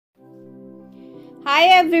Hi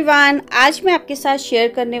everyone, आज मैं आपके साथ शेयर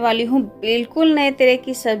करने वाली हूँ बिल्कुल नए तरह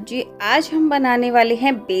की सब्जी। आज हम बनाने वाले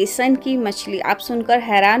हैं बेसन की मछली। आप सुनकर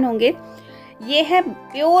हैरान होंगे, ये है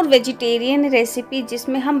प्योर वेजिटेरियन रेसिपी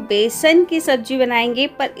जिसमें हम बेसन की सब्जी बनाएंगे,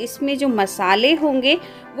 पर इसमें जो मसाले होंगे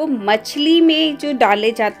वो मछली में जो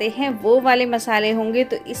डाले जाते हैं वो वाले मसाले होंगे।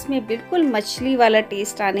 तो इसमें बिल्कुल मछली वाला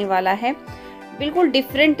टेस्ट आने वाला है। बिल्कुल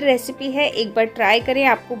डिफरेंट रेसिपी है, एक बार ट्राई करें,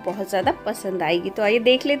 आपको बहुत ज़्यादा पसंद आएगी। तो आइए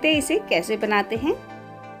देख लेते हैं इसे कैसे बनाते हैं।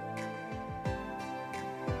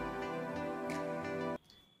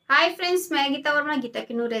 हाय फ्रेंड्स, मैं गीता वर्मा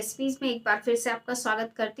गीताकिन्नु रेसिपीज में एक बार फिर से आपका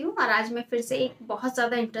स्वागत करती हूँ। और आज मैं फिर से एक बहुत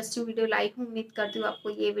ज़्यादा इंटरेस्टिंग वीडियो लाई हूँ। उम्मीद करती हूँ आपको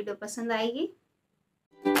ये वीडियो पसंद आएगी।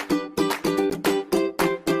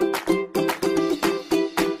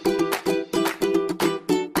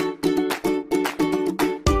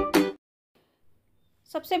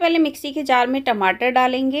 सबसे पहले मिक्सी के जार में टमाटर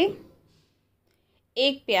डालेंगे,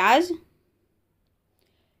 एक प्याज,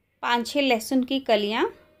 5-6 लहसुन की कलियां,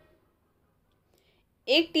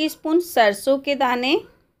 1 टीस्पून सरसों के दाने,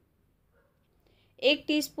 1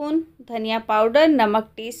 टीस्पून धनिया पाउडर,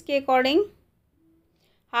 नमक टेस्ट के अकॉर्डिंग,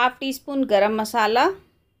 हाफ टी स्पून गरम मसाला,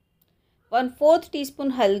 1/4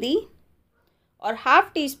 टीस्पून हल्दी और हाफ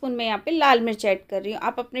टी स्पून मैं यहाँ पे लाल मिर्च ऐड कर रही हूँ।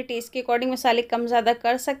 आप अपने टेस्ट के अकॉर्डिंग मसाले कम ज़्यादा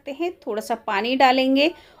कर सकते हैं। थोड़ा सा पानी डालेंगे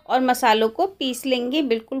और मसालों को पीस लेंगे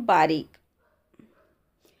बिल्कुल बारीक।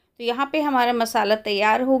 तो यहाँ पे हमारा मसाला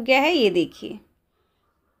तैयार हो गया है, ये देखिए।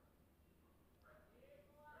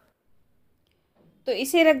 तो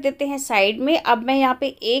इसे रख देते हैं साइड में। अब मैं यहाँ पे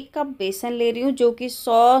 1 कप बेसन ले रही हूँ जो कि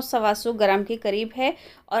 100-125 ग्राम के करीब है,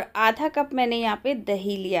 और आधा कप मैंने यहाँ पे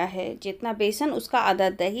दही लिया है। जितना बेसन उसका आधा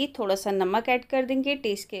दही। थोड़ा सा नमक ऐड कर देंगे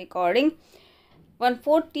टेस्ट के अकॉर्डिंग,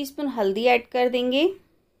 1/4 टीस्पून हल्दी ऐड कर देंगे,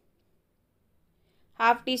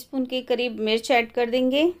 हाफ टी स्पून के करीब मिर्च ऐड कर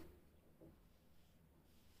देंगे,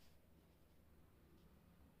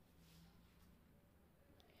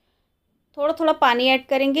 थोड़ा थोड़ा पानी ऐड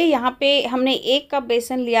करेंगे। यहाँ पे हमने 1 कप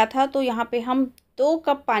बेसन लिया था, तो यहाँ पे हम 2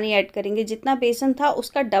 कप पानी ऐड करेंगे। जितना बेसन था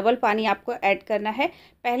उसका डबल पानी आपको ऐड करना है।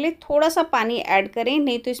 पहले थोड़ा सा पानी ऐड करें,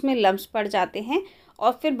 नहीं तो इसमें लम्स पड़ जाते हैं,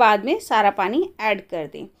 और फिर बाद में सारा पानी ऐड कर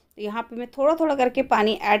दें। तो यहाँ पे मैं थोड़ा थोड़ा करके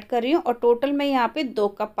पानी ऐड कर रही हूँ, और टोटल मैं यहाँ पे 2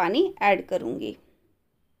 कप पानी ऐड करूँगी।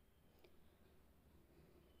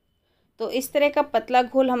 तो इस तरह का पतला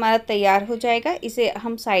घोल हमारा तैयार हो जाएगा। इसे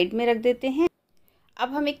हम साइड में रख देते हैं। अब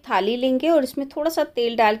हम एक थाली लेंगे और इसमें थोड़ा सा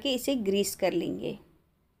तेल डाल के इसे ग्रीस कर लेंगे,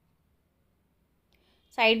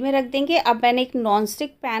 साइड में रख देंगे। अब मैंने एक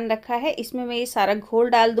नॉनस्टिक पैन रखा है, इसमें मैं ये सारा घोल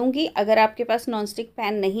डाल दूंगी। अगर आपके पास नॉनस्टिक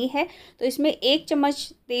पैन नहीं है तो इसमें 1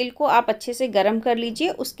 चम्मच तेल को आप अच्छे से गर्म कर लीजिए।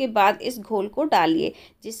 उसके बाद इस घोल को डालिए,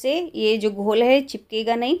 जिससे ये जो घोल है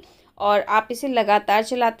चिपकेगा नहीं, और आप इसे लगातार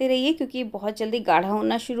चलाते रहिए क्योंकि बहुत जल्दी गाढ़ा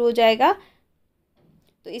होना शुरू हो जाएगा।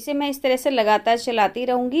 तो इसे मैं इस तरह से लगातार चलाती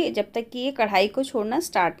रहूँगी जब तक कि ये कढ़ाई को छोड़ना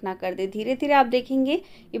स्टार्ट ना कर दे। धीरे धीरे आप देखेंगे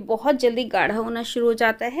ये बहुत जल्दी गाढ़ा होना शुरू हो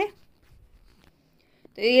जाता है,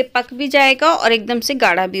 तो ये पक भी जाएगा और एकदम से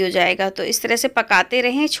गाढ़ा भी हो जाएगा। तो इस तरह से पकाते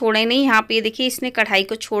रहें, छोड़ें नहीं। यहाँ पे ये देखिए इसने कढ़ाई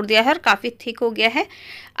को छोड़ दिया है और काफ़ी थिक हो गया है।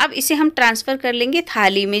 अब इसे हम ट्रांसफ़र कर लेंगे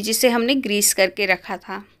थाली में जिसे हमने ग्रीस करके रखा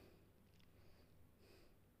था।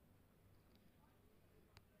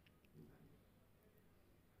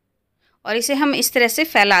 और इसे हम इस तरह से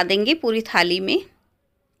फैला देंगे पूरी थाली में।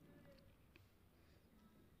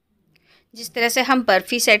 जिस तरह से हम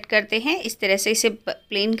बर्फ़ी सेट करते हैं इस तरह से इसे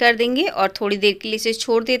प्लेन कर देंगे और थोड़ी देर के लिए इसे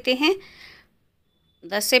छोड़ देते हैं।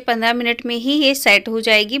 10 से 15 मिनट में ही ये सेट हो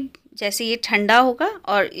जाएगी। जैसे ये ठंडा होगा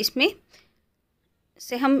और इसमें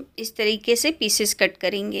से हम इस तरीके से पीसेस कट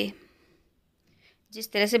करेंगे।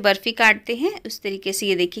 जिस तरह से बर्फ़ी काटते हैं उस तरीके से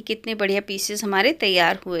ये देखिए कितने बढ़िया पीसेस हमारे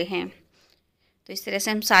तैयार हुए हैं। तो इस तरह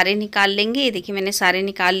से हम सारे निकाल लेंगे। ये देखिए मैंने सारे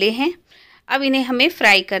निकाल लिए हैं। अब इन्हें हमें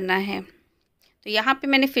फ्राई करना है। तो यहाँ पे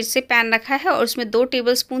मैंने फिर से पैन रखा है और उसमें 2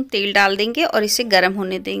 टेबलस्पून तेल डाल देंगे और इसे गर्म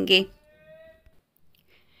होने देंगे।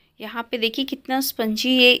 यहाँ पे देखिए कितना स्पंजी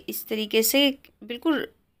ये इस तरीके से बिल्कुल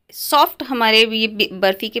सॉफ्ट हमारे ये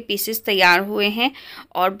बर्फ़ी के पीसेस तैयार हुए हैं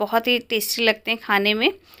और बहुत ही टेस्टी लगते हैं खाने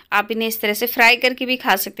में। आप इन्हें इस तरह से फ्राई करके भी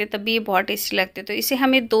खा सकते हैं, तब भी ये बहुत टेस्टी लगते हैं। तो इसे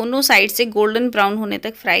हमें दोनों साइड से गोल्डन ब्राउन होने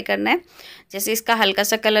तक फ्राई करना है। जैसे इसका हल्का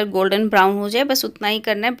सा कलर गोल्डन ब्राउन हो जाए, बस उतना ही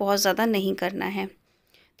करना है, बहुत ज़्यादा नहीं करना है।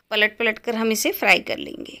 तो पलट पलट कर हम इसे फ्राई कर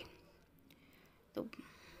लेंगे। तो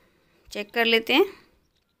चेक कर लेते हैं।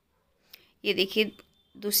 ये देखिए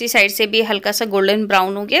दूसरी साइड से भी हल्का सा गोल्डन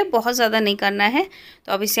ब्राउन हो गया, बहुत ज़्यादा नहीं करना है।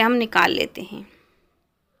 तो अब इसे हम निकाल लेते हैं।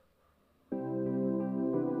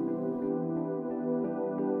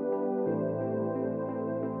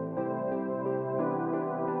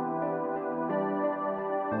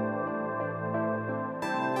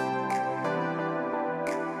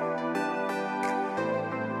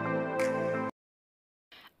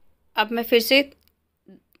 अब मैं फिर से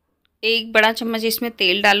 1 बड़ा चम्मच इसमें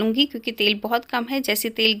तेल डालूंगी, क्योंकि तेल बहुत कम है। जैसे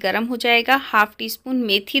तेल गर्म हो जाएगा, 1/2 टीस्पून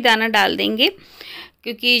मेथी दाना डाल देंगे,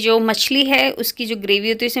 क्योंकि जो मछली है उसकी जो ग्रेवी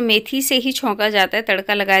होती है उसे मेथी से ही छौंका जाता है,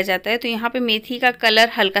 तड़का लगाया जाता है। तो यहाँ पे मेथी का कलर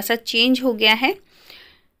हल्का सा चेंज हो गया है,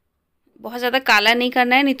 बहुत ज़्यादा काला नहीं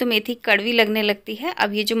करना है, नहीं तो मेथी कड़वी लगने लगती है।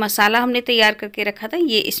 अब ये जो मसाला हमने तैयार करके रखा था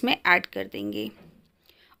ये इसमें ऐड कर देंगे,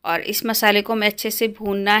 और इस मसाले को हमें अच्छे से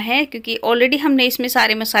भूनना है, क्योंकि ऑलरेडी हमने इसमें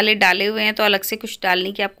सारे मसाले डाले हुए हैं, तो अलग से कुछ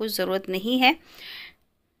डालने की आपको ज़रूरत नहीं है।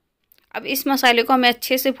 अब इस मसाले को हमें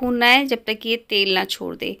अच्छे से भूनना है जब तक ये तेल ना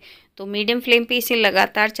छोड़ दे। तो मीडियम फ्लेम पे इसे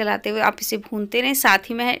लगातार चलाते हुए आप इसे भूनते रहें। साथ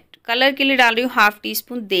ही मैं कलर के लिए डाल रही हूँ 1/2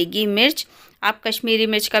 टीस्पून देगी मिर्च। आप कश्मीरी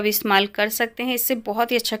मिर्च का भी इस्तेमाल कर सकते हैं, इससे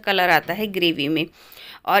बहुत ही अच्छा कलर आता है ग्रेवी में।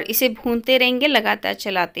 और इसे भूनते रहेंगे लगातार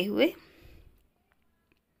चलाते हुए।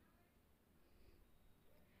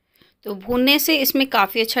 तो भूनने से इसमें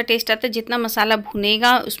काफ़ी अच्छा टेस्ट आता है, जितना मसाला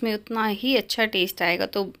भुनेगा उसमें उतना ही अच्छा टेस्ट आएगा।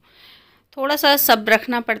 तो थोड़ा सा सब्र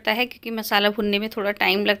रखना पड़ता है, क्योंकि मसाला भुनने में थोड़ा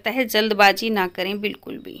टाइम लगता है, जल्दबाजी ना करें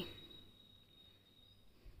बिल्कुल भी।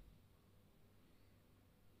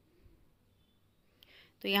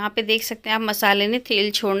 तो यहाँ पे देख सकते हैं आप मसाले ने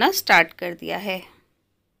तेल छोड़ना स्टार्ट कर दिया है।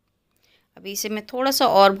 अभी इसे मैं थोड़ा सा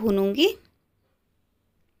और भूनूंगी।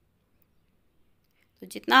 तो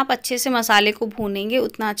जितना आप अच्छे से मसाले को भूनेंगे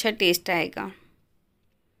उतना अच्छा टेस्ट आएगा।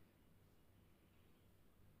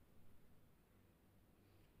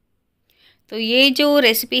 तो ये जो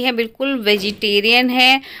रेसिपी है बिल्कुल वेजिटेरियन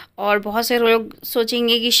है, और बहुत से लोग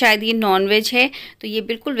सोचेंगे कि शायद ये नॉनवेज है, तो ये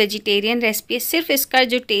बिल्कुल वेजिटेरियन रेसिपी है। सिर्फ इसका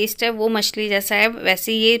जो टेस्ट है वो मछली जैसा है,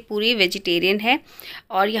 वैसे ये पूरी वेजिटेरियन है।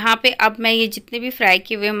 और यहाँ पे अब मैं ये जितने भी फ्राई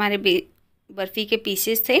किए हुए हमारे बर्फ़ी के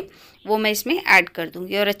पीसेस थे वो मैं इसमें ऐड कर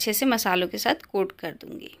दूँगी, और अच्छे से मसालों के साथ कोट कर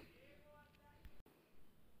दूँगी।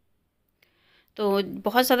 तो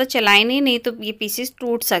बहुत ज़्यादा चलाएं नहीं तो ये पीसेस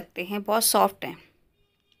टूट सकते हैं, बहुत सॉफ्ट हैं।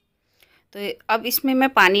 तो अब इसमें मैं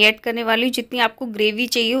पानी ऐड करने वाली हूँ। जितनी आपको ग्रेवी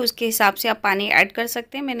चाहिए उसके हिसाब से आप पानी ऐड कर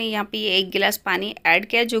सकते हैं। मैंने यहाँ पे ये 1 गिलास पानी ऐड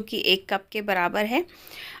किया, जो कि 1 कप के बराबर है।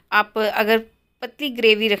 आप अगर पतली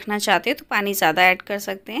ग्रेवी रखना चाहते हैं तो पानी ज़्यादा ऐड कर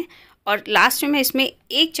सकते हैं। और लास्ट में मैं इसमें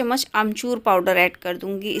 1 चम्मच आमचूर पाउडर ऐड कर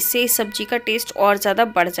दूँगी, इससे इस सब्ज़ी का टेस्ट और ज़्यादा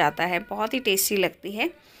बढ़ जाता है, बहुत ही टेस्टी लगती है।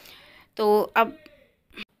 तो अब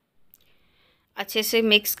अच्छे से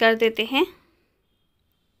मिक्स कर देते हैं।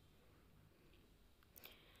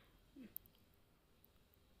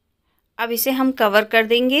 अब इसे हम कवर कर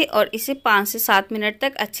देंगे और इसे 5 से 7 मिनट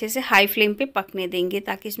तक अच्छे से हाई फ्लेम पे पकने देंगे,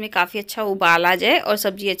 ताकि इसमें काफ़ी अच्छा उबाल आ जाए और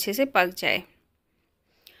सब्ज़ी अच्छे से पक जाए।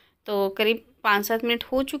 तो करीब 5-7 मिनट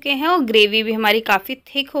हो चुके हैं और ग्रेवी भी हमारी काफ़ी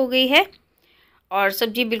थिक हो गई है और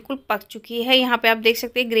सब्ज़ी बिल्कुल पक चुकी है। यहाँ पे आप देख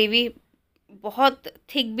सकते हैं ग्रेवी बहुत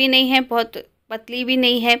थिक भी नहीं है, बहुत पतली भी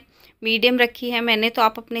नहीं है, मीडियम रखी है मैंने। तो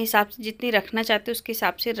आप अपने हिसाब से जितनी रखना चाहते हो उसके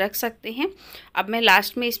हिसाब से रख सकते हैं। अब मैं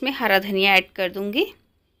लास्ट में इसमें हरा धनिया ऐड कर दूँगी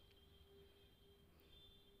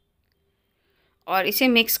और इसे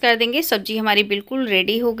मिक्स कर देंगे। सब्ज़ी हमारी बिल्कुल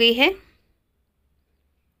रेडी हो गई है।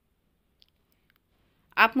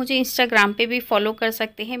 आप मुझे इंस्टाग्राम पे भी फॉलो कर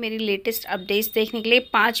सकते हैं मेरी लेटेस्ट अपडेट्स देखने के लिए।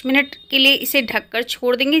 5 मिनट के लिए इसे ढककर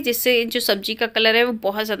छोड़ देंगे, जिससे जो सब्ज़ी का कलर है वो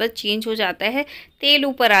बहुत ज़्यादा चेंज हो जाता है, तेल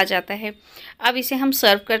ऊपर आ जाता है। अब इसे हम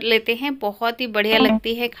सर्व कर लेते हैं। बहुत ही बढ़िया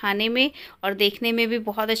लगती है खाने में और देखने में भी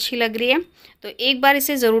बहुत अच्छी लग रही है। तो एक बार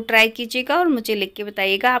इसे ज़रूर ट्राई कीजिएगा और मुझे लिख के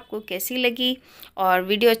बताइएगा आपको कैसी लगी। और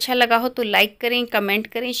वीडियो अच्छा लगा हो तो लाइक करें, कमेंट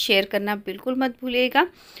करें, शेयर करना बिल्कुल मत भूलिएगा।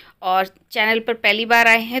 और चैनल पर पहली बार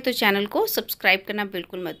आए हैं तो चैनल को सब्सक्राइब करना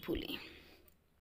बिल्कुल मत भूलें।